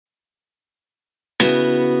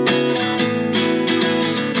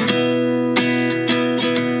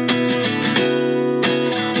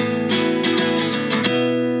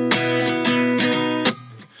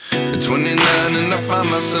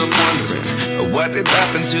what did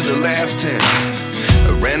happen to the last 10?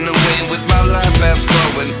 I ran away with my life, fast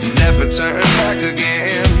forward, never turn back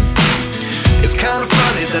again. It's kinda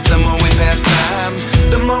funny that the more we pass time,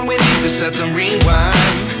 the more we need to set them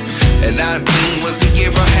rewind. And 19 was the year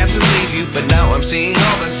I had to leave you, but now I'm seeing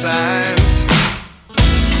all the signs.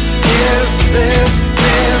 Is this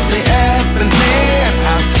really happening?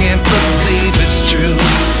 I can't believe it's true.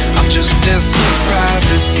 I'm just as surprised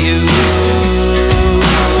as you.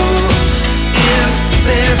 Is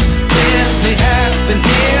this really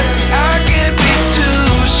happening? I can't be too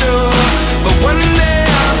sure, but one day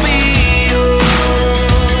I'll be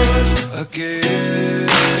yours again.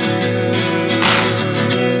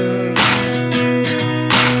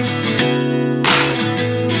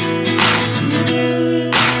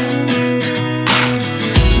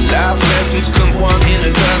 Life lessons come one in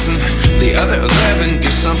a dozen. The other 11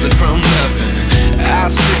 give something from nothing. I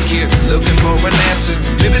sit here looking for an answer.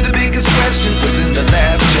 Maybe the biggest question was in the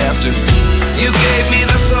last chapter. You gave me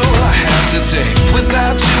the soul I have today.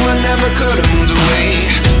 Without you I never could have moved away.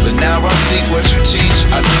 But now I see what you teach.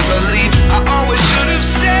 I do believe I always should have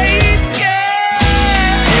stayed.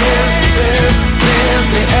 Yeah. Is this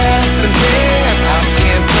really happening? I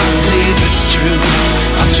can't believe it's true.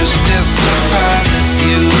 I'm just as surprised as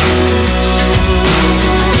you.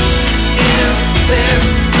 Is this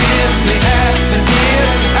really happening?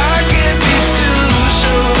 I can't be too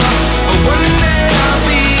sure, but one day I'll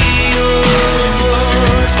be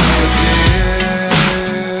yours again.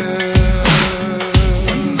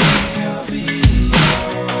 One day I'll be yours.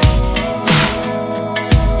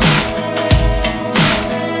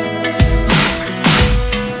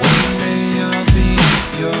 One day I'll be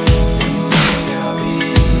yours. One day I'll be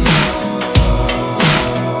yours.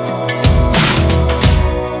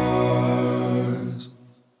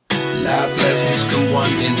 Life lessons come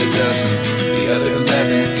one in a dozen. The other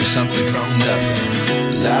 11 give something from nothing.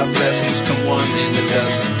 Life lessons come one in a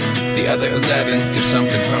dozen. The other 11 give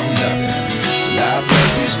something from nothing. Life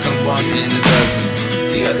lessons come one in a dozen.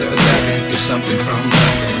 The other 11 give something from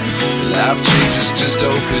nothing. Life changes just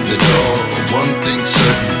open the door. One thing's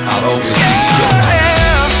certain, I'll always be